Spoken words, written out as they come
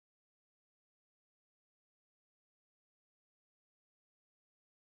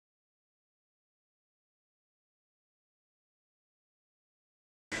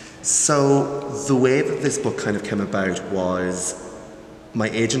So the way that this book kind of came about was my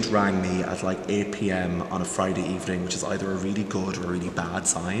agent rang me at like 8 p.m. on a Friday evening, which is either a really good or a really bad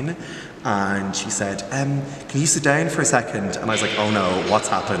sign. And she said, can you sit down for a second? And I was like, oh no, what's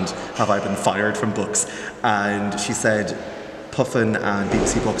happened? Have I been fired from books? And she said, Puffin and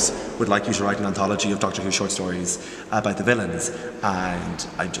BBC Books would like you to write an anthology of Doctor Who short stories about the villains. And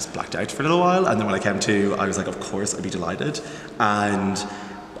I just blacked out for a little while. And then when I came to, I was like, of course, I'd be delighted. And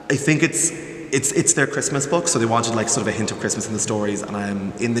I think it's their Christmas book, so they wanted like sort of a hint of Christmas in the stories.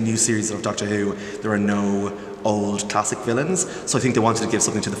 And in the new series of Doctor Who, there are no old classic villains, so I think they wanted to give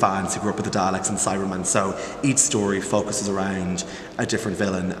something to the fans who grew up with the Daleks and Cybermen. So each story focuses around a different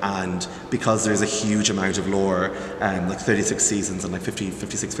villain, and because there's a huge amount of lore, like 36 seasons and like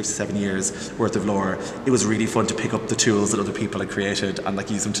 56, 57 years worth of lore, it was really fun to pick up the tools that other people had created and like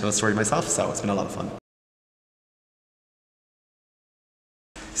use them to tell a story myself. So it's been a lot of fun.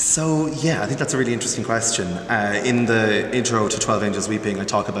 So yeah, I think that's a really interesting question. In the intro to 12 Angels Weeping, I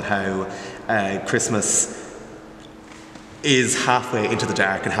talk about how Christmas is halfway into the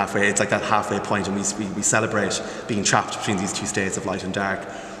dark and halfway, it's like that halfway point, and we celebrate being trapped between these two states of light and dark.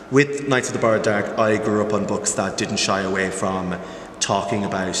 With Knights of the Borrowed Dark, I grew up on books that didn't shy away from talking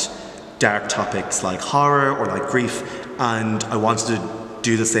about dark topics like horror or like grief, and I wanted to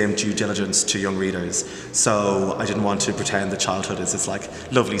do the same due diligence to young readers. So I didn't want to pretend that childhood is this like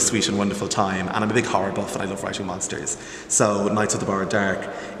lovely, sweet and wonderful time, and I'm a big horror buff and I love writing monsters. So Knights of the Borrowed Dark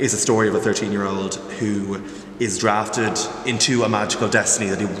is a story of a 13-year-old who is drafted into a magical destiny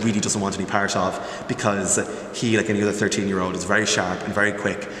that he really doesn't want any part of, because he, like any other 13-year-old, is very sharp and very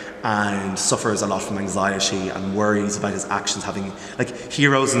quick and suffers a lot from anxiety and worries about his actions having, like,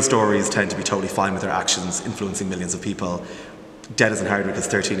 heroes in stories tend to be totally fine with their actions influencing millions of people. Dennis and Hardwick is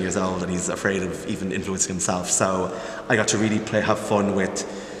 13 years old and he's afraid of even influencing himself. So I got to really have fun with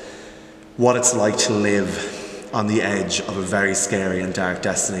what it's like to live on the edge of a very scary and dark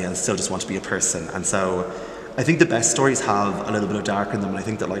destiny and still just want to be a person. And so I think the best stories have a little bit of dark in them, and I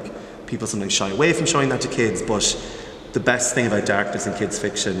think that like people sometimes shy away from showing that to kids, but the best thing about darkness in kids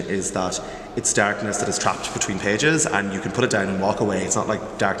fiction is that it's darkness that is trapped between pages and you can put it down and walk away. It's not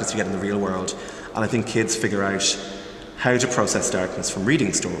like darkness you get in the real world. And I think kids figure out how to process darkness from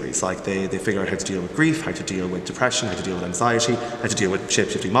reading stories. Like they figure out how to deal with grief, how to deal with depression, how to deal with anxiety, how to deal with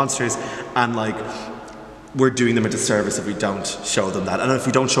shape-shifting monsters, and like we're doing them a disservice if we don't show them that, and if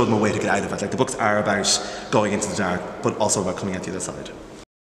we don't show them a way to get out of it. Like the books are about going into the dark, but also about coming out the other side.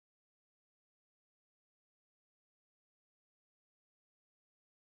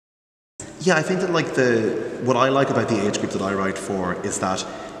 Yeah, I think that like what I like about the age group that I write for is that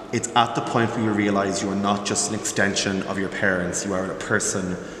it's at the point where you realise you are not just an extension of your parents, you are a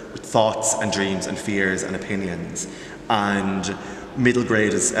person with thoughts and dreams and fears and opinions. And middle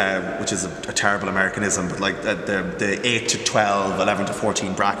grade is, which is a terrible Americanism, but like the 8 to 12, 11 to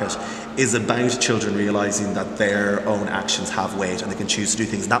 14 bracket is about children realising that their own actions have weight and they can choose to do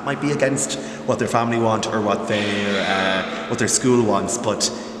things. And that might be against what their family want or what their school wants, but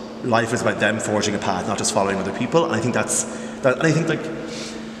life is about them forging a path, not just following other people. And I think and I think like,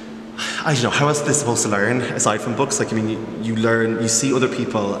 I don't know, how else are they supposed to learn aside from books? Like, I mean, you see other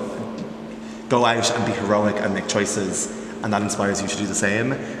people go out and be heroic and make choices, and that inspires you to do the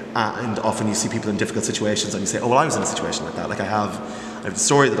same. And often you see people in difficult situations and you say, oh, well, I was in a situation like that. Like I have a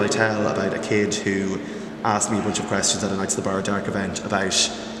story that I tell about a kid who asked me a bunch of questions at a Knights of the Borrowed Dark event about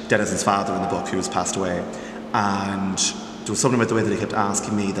Dennis's father in the book, who has passed away. And there was something about the way that he kept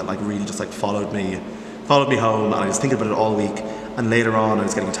asking me that like really just like followed me home, and I was thinking about it all week. And later on I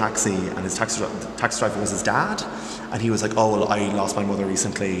was getting a taxi and his taxi driver was his dad, and he was like, oh well, I lost my mother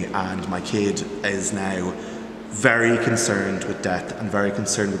recently and my kid is now very concerned with death and very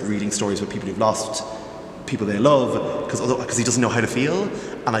concerned with reading stories with people who've lost people they love because he doesn't know how to feel,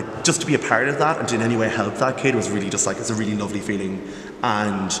 and like just to be a part of that and to in any way help that kid was really just like, it's a really lovely feeling,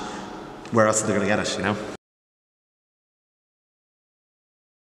 and where else are they going to get it, you know?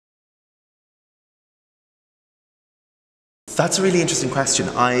 That's a really interesting question.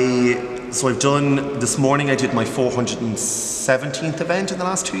 So I've done, this morning I did my 417th event in the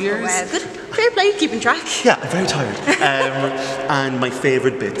last 2 years. Wow, good. Fair play, keeping track. Yeah, I'm very tired. And my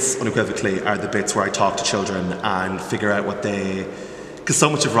favourite bits, unequivocally, are the bits where I talk to children and figure out what because so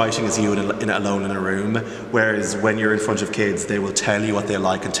much of writing is you alone in a room, whereas when you're in front of kids, they will tell you what they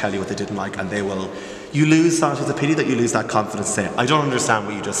like and tell you what they didn't like, and you lose that. It's a pity that you lose that confidence to say, I don't understand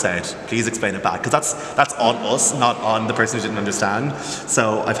what you just said, please explain it back, because that's on us, not on the person who didn't understand.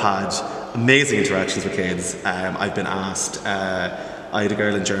 So I've had amazing interactions with kids. I've been asked, I had a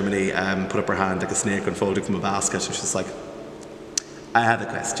girl in Germany put up her hand like a snake unfolding from a basket, which is like, I have a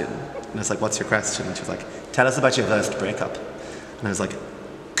question. And I was like, what's your question? And she was like, tell us about your worst breakup. And I was like,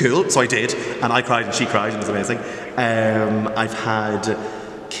 cool. So I did. And I cried and she cried and it was amazing. I've had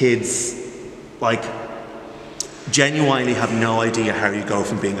kids, like, genuinely have no idea how you go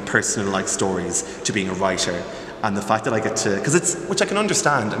from being a person who likes stories to being a writer. And the fact that I get to, because it's, which I can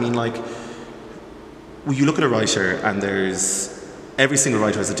understand. I mean, like, when you look at a writer and every single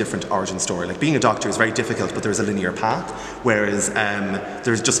writer has a different origin story. Like, being a doctor is very difficult, but there's a linear path, whereas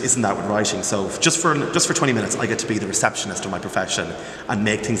there's just isn't that with writing. So just for 20 minutes, I get to be the receptionist of my profession and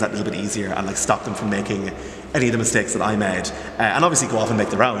make things that little bit easier and like stop them from making any of the mistakes that I made. And obviously go off and make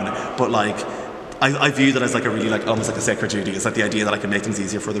their own, but like, I view that as like a really like almost like a sacred duty. It's like the idea that I can make things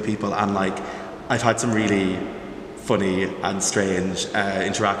easier for other people, and like I've had some really funny and strange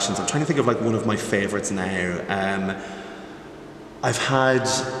interactions. I'm trying to think of like one of my favourites now. I had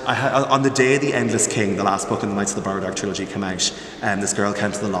on the day The Endless King, the last book in the Knights of the Borrowed Dark trilogy came out, this girl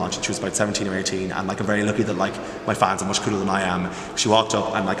came to the launch and she was about 17 or 18, and like I'm very lucky that like my fans are much cooler than I am. She walked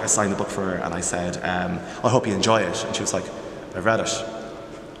up and like I signed the book for her and I said, I hope you enjoy it. And she was like, I've read it.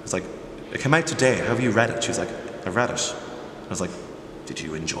 I was like, it came out today, how have you read it? She was like, I've read it. I was like, did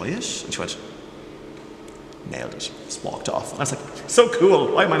you enjoy it? And she went, nailed it, just walked off. And I was like, so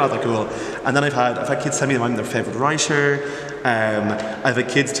cool, why am I not that cool? And then I've had kids tell me that I'm their favourite writer. I've had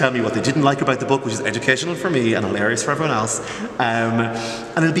kids tell me what they didn't like about the book, which is educational for me and hilarious for everyone else. And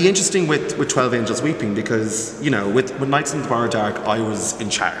it'll be interesting with 12 Angels Weeping because, you know, with Knights of the Borrowed Dark, I was in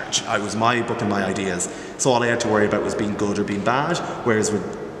charge. I was my book and my ideas. So all I had to worry about was being good or being bad, whereas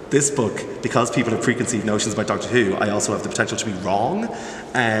with this book, because people have preconceived notions about Doctor Who, I also have the potential to be wrong.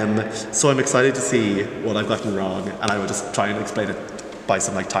 So I'm excited to see what I've gotten wrong, and I will just try and explain it by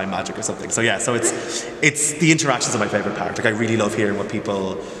some like time magic or something. So yeah, so it's the interactions are my favourite part. Like I really love hearing what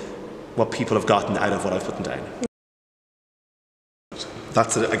people have gotten out of what I've put down.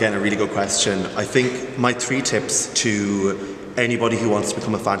 That's again a really good question. I think my 3 tips to anybody who wants to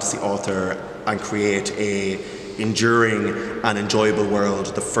become a fantasy author and create a enduring and enjoyable world,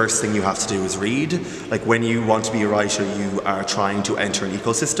 the first thing you have to do is read. Like when you want to be a writer, you are trying to enter an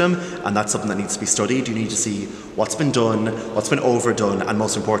ecosystem, and that's something that needs to be studied. You need to see what's been done, what's been overdone, and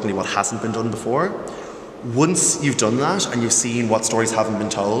most importantly, what hasn't been done before. Once you've done that and you've seen what stories haven't been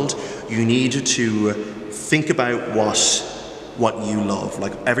told, you need to think about what you love.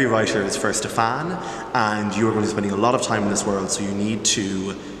 Like every writer is first a fan, and you're going to be spending a lot of time in this world, so you need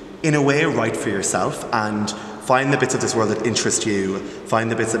to, in a way, write for yourself and find the bits of this world that interest you,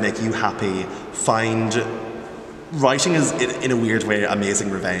 find the bits that make you happy, writing is, in a weird way, amazing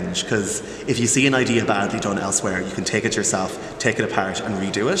revenge, because if you see an idea badly done elsewhere, you can take it yourself, take it apart and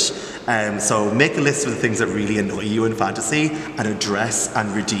redo it. So make a list of the things that really annoy you in fantasy and address and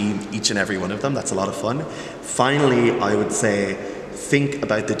redeem each and every one of them. That's a lot of fun. Finally, I would say, think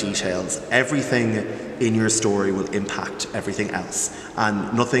about the details. Everything in your story will impact everything else,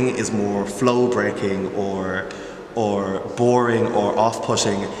 and nothing is more flow-breaking or boring or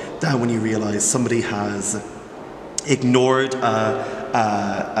off-putting than when you realise somebody has ignored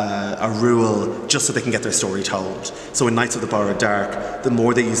a rule just so they can get their story told. So in Knights of the Borrowed Dark, the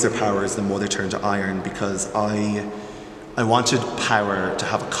more they use their powers, the more they turn to iron, because I wanted power to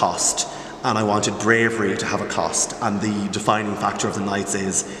have a cost, and I wanted bravery to have a cost, and the defining factor of the Knights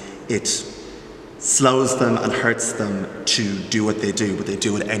is it slows them and hurts them to do what they do, but they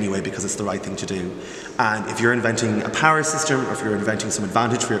do it anyway because it's the right thing to do. And if you're inventing a power system, or if you're inventing some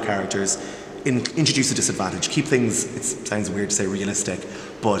advantage for your characters, introduce a disadvantage. Keep things, it sounds weird to say realistic,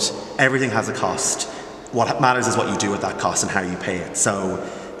 but everything has a cost. What matters is what you do with that cost and how you pay it. So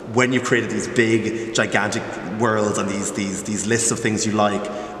when you've created these big, gigantic worlds and these lists of things you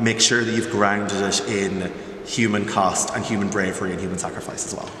like, make sure that you've grounded it in human cost and human bravery and human sacrifice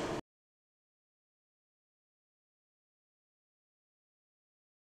as well.